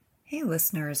Hey,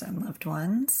 listeners and loved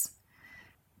ones.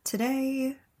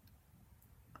 Today,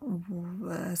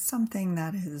 something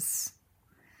that is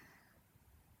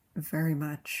very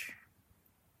much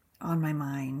on my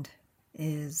mind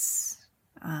is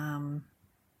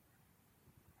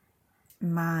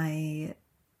my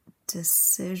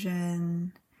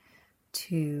decision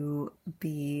to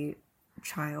be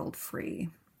child free.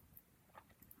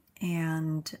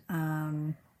 And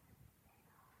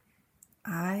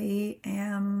I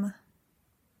am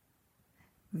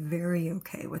very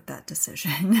okay with that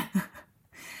decision.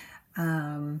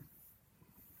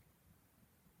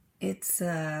 It's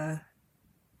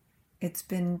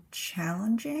been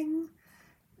challenging,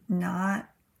 not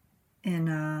in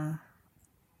I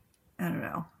don't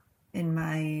know, in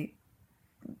my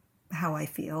how I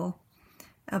feel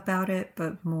about it,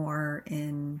 but more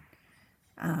in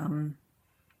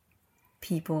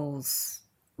people's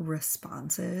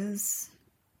responses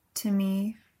to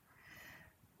me.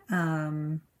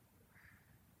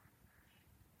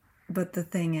 But the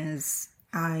thing is,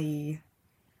 I've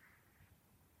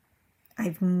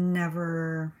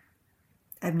never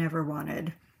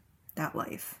wanted that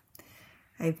life.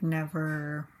 I've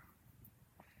never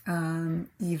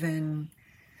even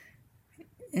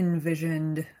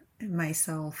envisioned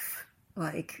myself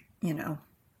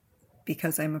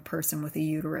because I'm a person with a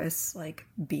uterus, like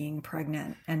being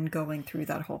pregnant and going through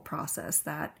that whole process.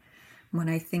 That when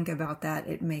I think about that,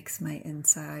 it makes my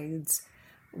insides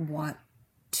want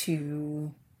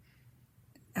to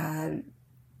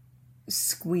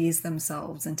squeeze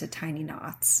themselves into tiny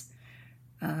knots.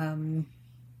 It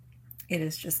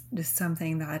is just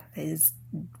something that is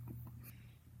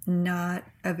not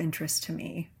of interest to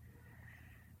me.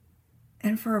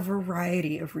 And for a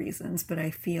variety of reasons, but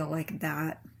I feel like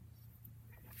that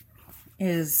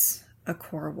is a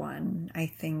core one. I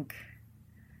think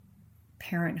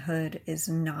parenthood is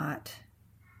not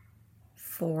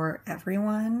for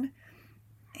everyone,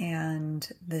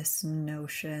 and this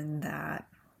notion that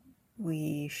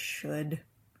we should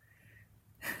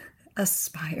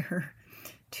aspire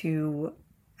to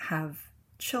have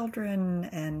children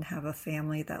and have a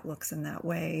family that looks in that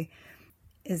way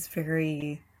is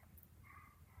very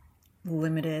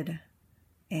limited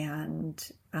and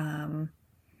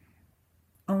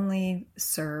only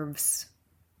serves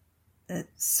a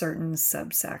certain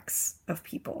subsects of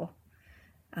people.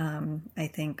 I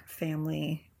think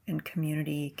family and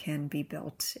community can be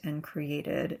built and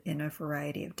created in a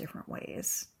variety of different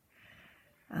ways.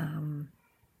 And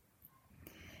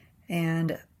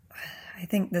I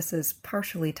think this is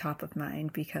partially top of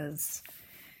mind because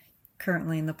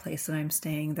currently in the place that I'm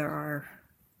staying, there are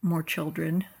more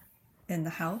children in the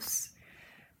house,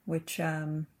 which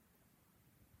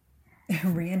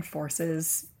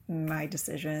reinforces my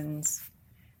decisions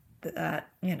that,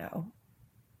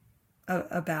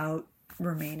 about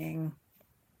remaining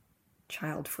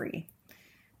child free.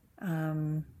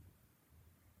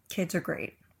 Kids are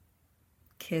great.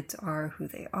 Kids are who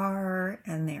they are,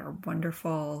 and they are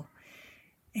wonderful.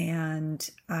 And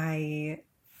I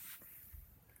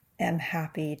am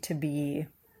happy to be,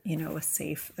 a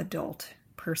safe adult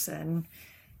person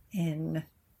in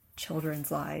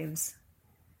children's lives.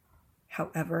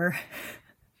 However,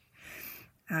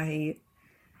 I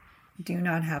do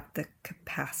not have the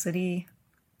capacity,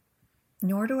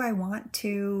 nor do I want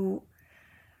to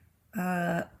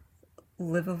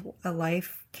live a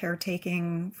life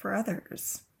caretaking for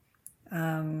others.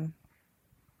 I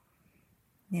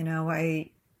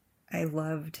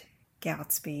loved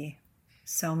Gatsby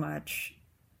so much,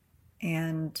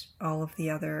 and all of the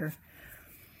other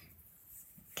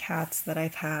cats that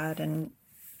I've had and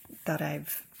that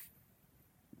I've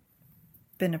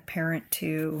been a parent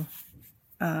to.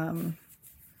 But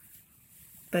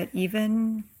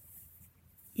even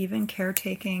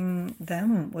caretaking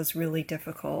them was really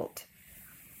difficult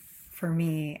for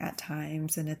me at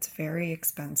times, and it's very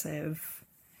expensive.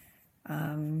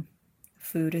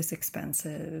 Food is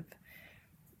expensive.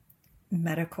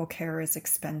 Medical care is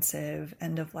expensive.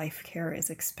 End-of-life care is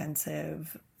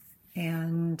expensive.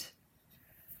 And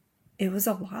it was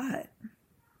a lot,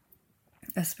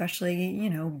 especially,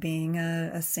 being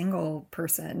a single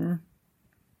person,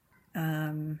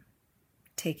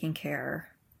 taking care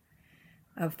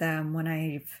of them when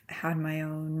I've had my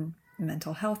own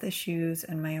mental health issues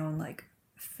and my own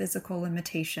physical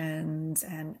limitations,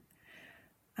 and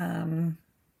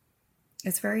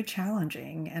it's very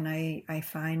challenging. And I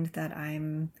find that I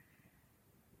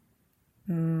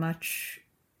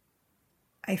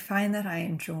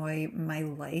enjoy my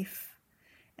life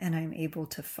and I'm able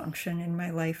to function in my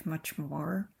life much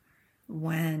more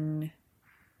when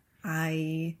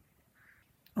I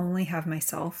only have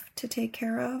myself to take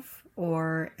care of,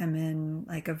 or am in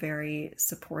like a very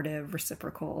supportive,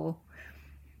 reciprocal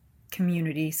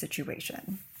community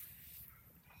situation.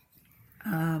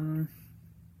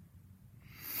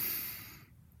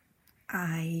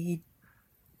 I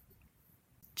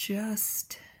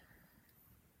just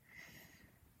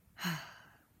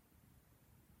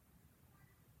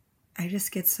I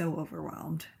just get so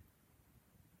overwhelmed,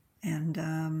 and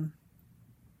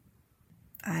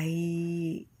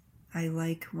I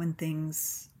like when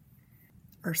things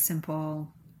are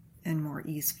simple and more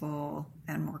easeful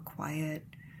and more quiet.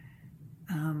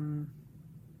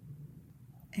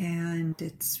 And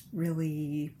it's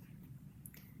really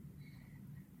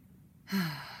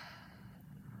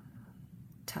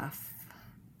tough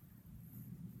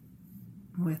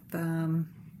with,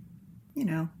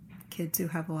 kids who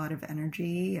have a lot of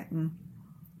energy and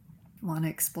want to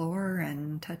explore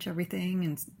and touch everything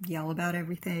and yell about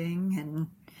everything.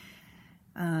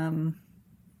 And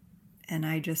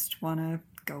I just want to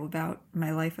go about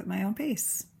my life at my own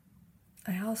pace.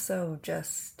 I also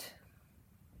just,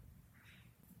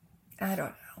 I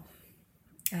don't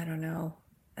know.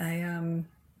 I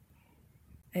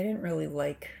didn't really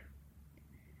like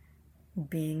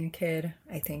being a kid.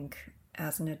 I think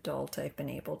as an adult I've been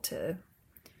able to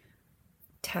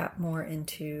tap more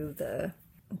into the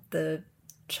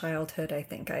childhood I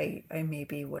think I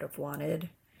maybe would have wanted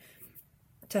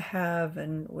to have,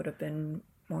 and would have been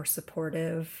more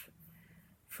supportive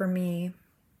for me.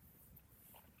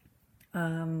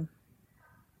 I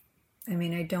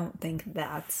mean, I don't think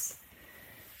that's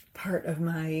part of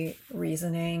my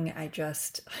reasoning. I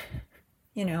just,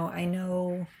 I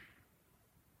know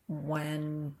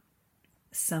when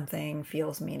something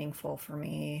feels meaningful for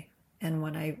me, and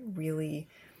when I really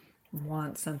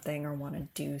want something or want to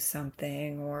do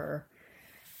something, or,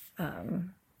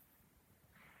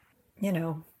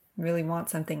 really want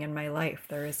something in my life,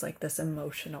 there is like this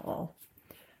emotional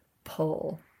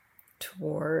pull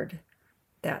toward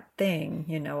that thing.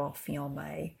 I'll feel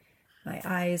my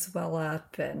eyes well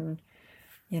up, and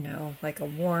like a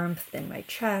warmth in my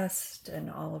chest and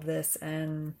all of this.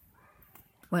 And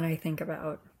when I think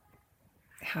about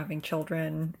having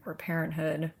children or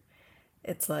parenthood,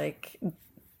 it's like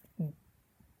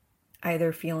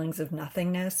either feelings of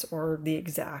nothingness or the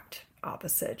exact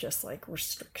opposite, just like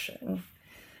restriction.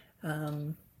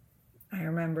 I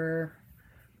remember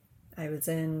I was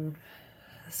in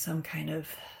some kind of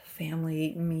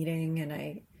family meeting, and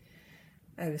I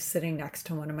was sitting next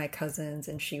to one of my cousins,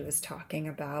 and she was talking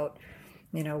about,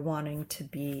 wanting to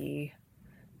be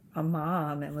a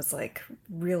mom, and was like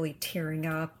really tearing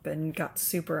up and got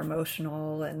super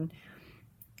emotional. And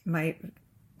my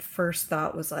first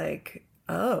thought was like,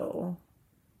 oh,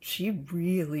 she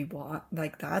really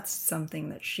like, that's something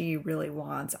that she really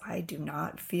wants. I do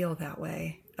not feel that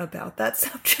way about that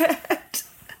subject.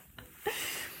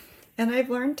 And I've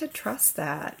learned to trust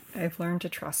that. I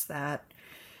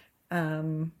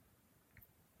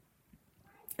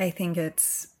think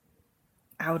it's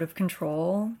out of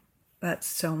control that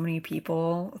so many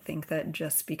people think that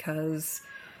just because,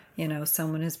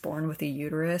 someone is born with a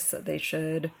uterus, that they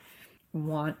should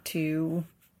want to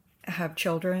have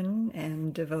children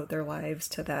and devote their lives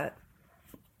to that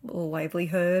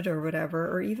livelihood or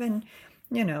whatever, or even,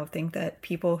 think that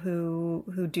people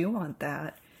who do want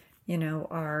that,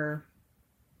 are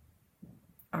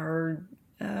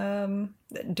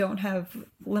don't have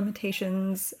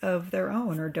limitations of their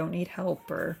own, or don't need help,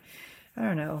 or I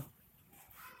don't know.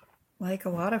 Like, a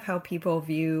lot of how people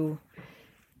view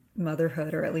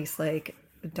motherhood, or at least like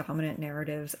dominant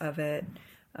narratives of it,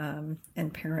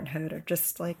 and parenthood, are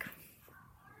just like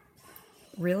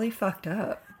really fucked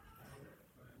up.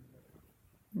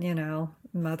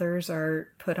 Mothers are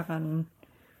put on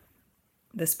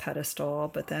this pedestal,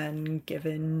 but then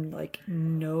given like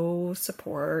no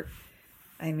support.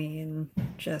 I mean,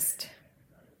 just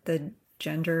the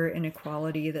gender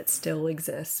inequality that still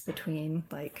exists between,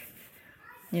 like,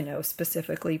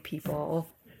 specifically people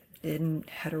in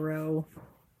hetero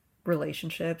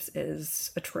relationships is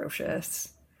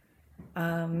atrocious.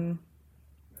 Yeah,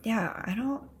 I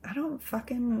don't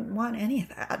fucking want any of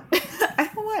that. I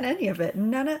don't want any of it.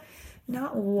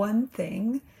 Not one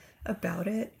thing about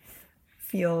it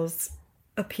feels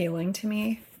appealing to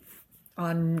me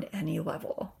on any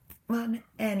level. On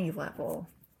any level.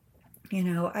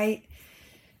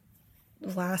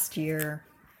 Last year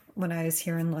when I was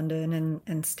here in London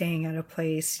and staying at a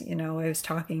place, I was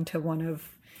talking to one of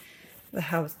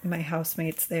my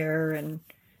housemates there, and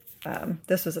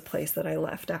this was a place that I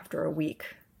left after a week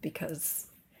because,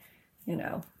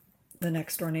 the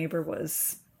next door neighbor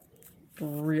was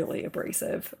really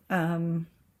abrasive.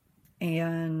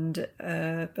 And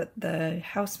but the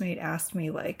housemate asked me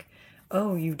like,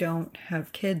 "Oh, you don't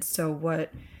have kids, so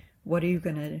what are you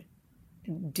gonna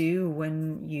do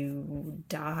when you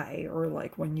die, or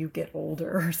like when you get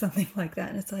older or something like that?"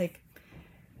 And it's like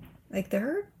there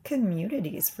are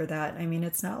communities for that. I mean,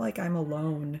 it's not like I'm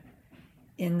alone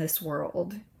in this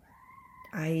world.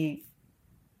 I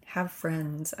have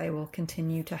friends. I will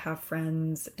continue to have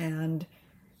friends, and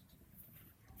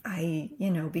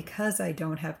because I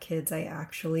don't have kids, I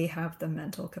actually have the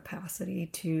mental capacity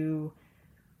to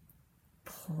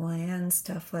plan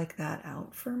stuff like that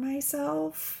out for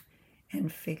myself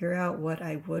and figure out what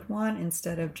I would want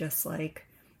instead of just like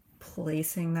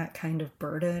placing that kind of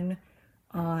burden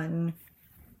on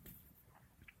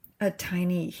a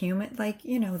tiny human. Like,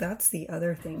 that's the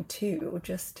other thing too.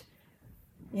 Just,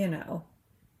 you know,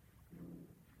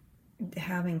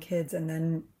 having kids and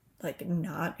then like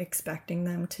not expecting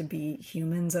them to be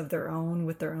humans of their own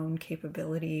with their own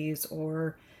capabilities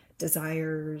or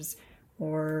desires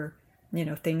or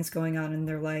things going on in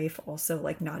their life. Also,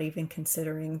 like, not even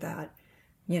considering that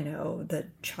the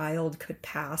child could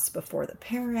pass before the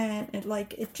parent.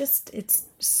 It's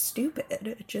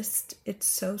stupid. It's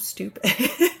so stupid.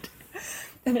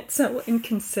 And it's so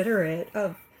inconsiderate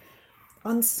of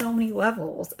on so many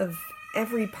levels of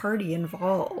every party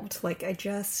involved. Like,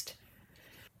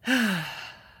 I'm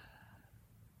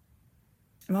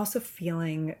also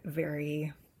feeling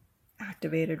very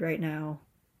activated right now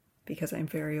because I'm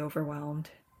very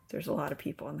overwhelmed. There's a lot of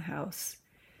people in the house,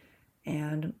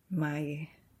 and my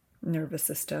nervous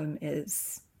system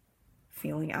is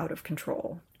feeling out of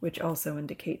control, which also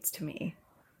indicates to me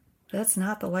that's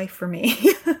not the life for me.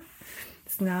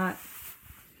 It's not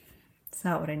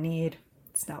what I need.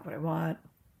 It's not what I want.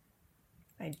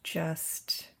 I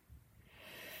just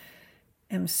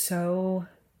am so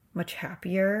much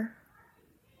happier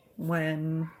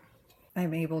when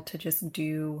I'm able to just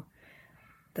do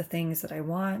the things that I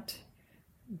want,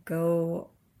 go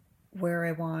where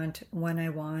I want, when I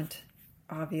want,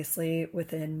 obviously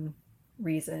within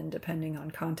reason, depending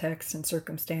on context and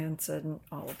circumstance and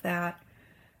all of that.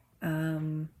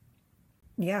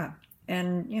 Yeah.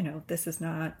 And, this is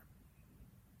not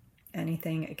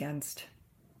anything against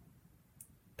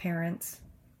parents.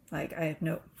 Like, I have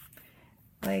no,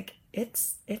 like,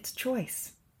 it's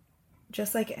choice.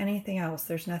 Just like anything else,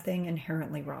 there's nothing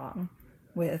inherently wrong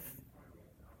with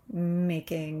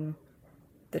making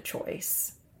the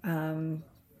choice. You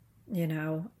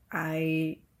know,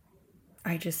 I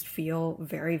just feel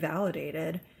very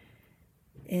validated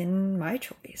in my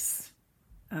choice.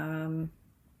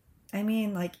 I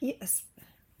mean, like, yes,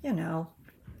 I'm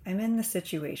in the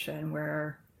situation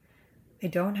where I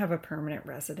don't have a permanent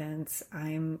residence.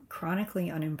 I'm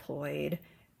chronically unemployed,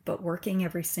 but working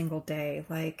every single day.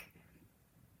 Like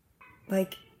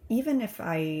even if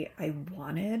I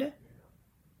wanted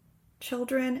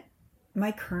children,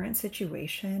 my current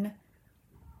situation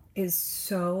is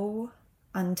so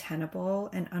untenable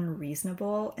and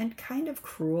unreasonable and kind of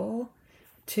cruel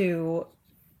to,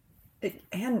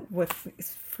 and with,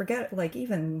 forget, like,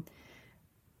 even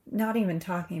not even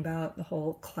talking about the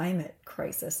whole climate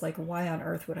crisis. Like, why on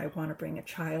earth would I want to bring a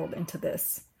child into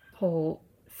this whole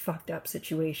fucked up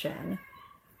situation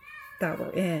that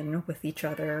we're in with each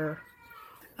other?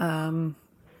 But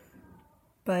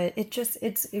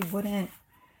it wouldn't,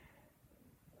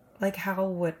 like, how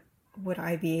would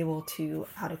I be able to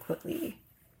adequately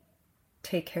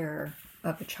take care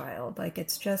of a child? Like,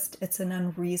 it's an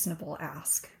unreasonable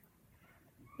ask.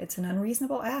 It's an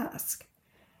unreasonable ask.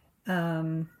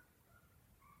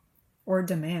 Or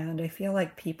demand. I feel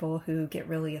like people who get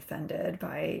really offended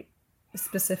by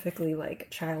specifically like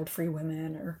child-free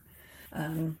women or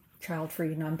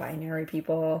child-free non-binary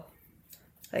people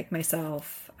like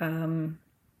myself,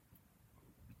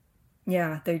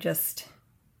 yeah, they just,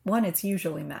 one, it's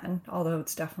usually men, although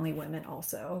it's definitely women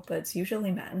also, but it's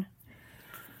usually men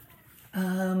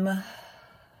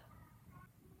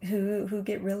who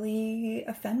get really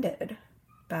offended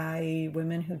by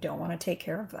women who don't want to take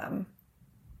care of them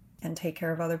and take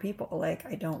care of other people. Like,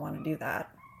 I don't want to do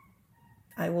that.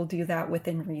 I will do that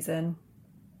within reason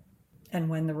and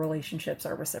when the relationships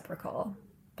are reciprocal.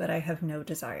 But I have no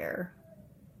desire.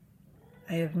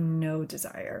 I have no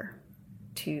desire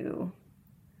to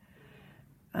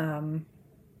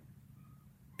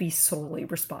be solely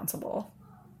responsible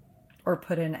or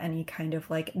put in any kind of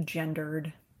like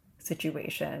gendered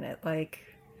situation. It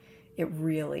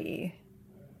really,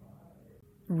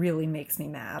 really makes me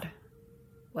mad.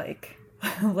 Like,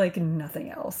 like nothing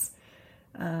else.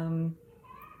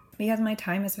 Because my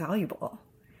time is valuable.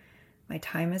 My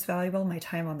time is valuable. My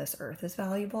time on this earth is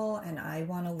valuable, and I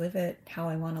want to live it how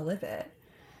I want to live it.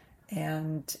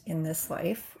 And in this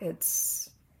life, it's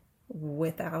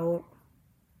without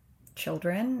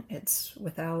children, it's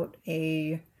without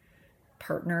a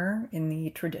partner in the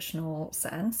traditional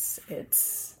sense.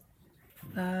 It's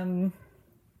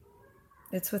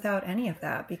without any of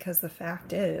that, because the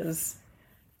fact is,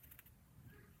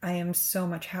 I am so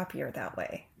much happier that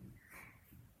way.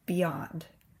 Beyond.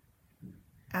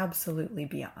 Absolutely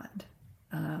beyond.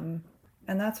 And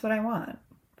that's what I want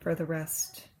for the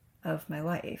rest of my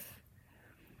life.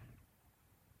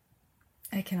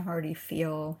 I can already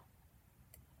feel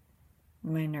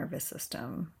my nervous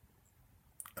system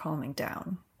calming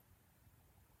down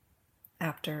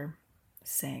after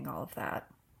saying all of that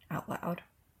out loud.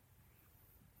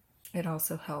 It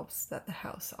also helps that the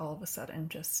house all of a sudden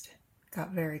just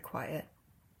got very quiet,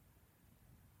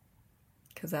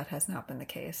 because that has not been the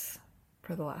case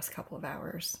for the last couple of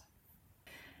hours.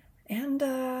 And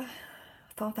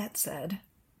with all that said,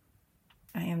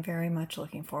 I am very much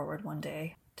looking forward one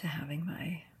day to having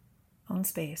my own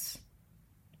space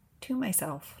to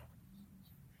myself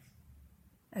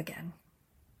again.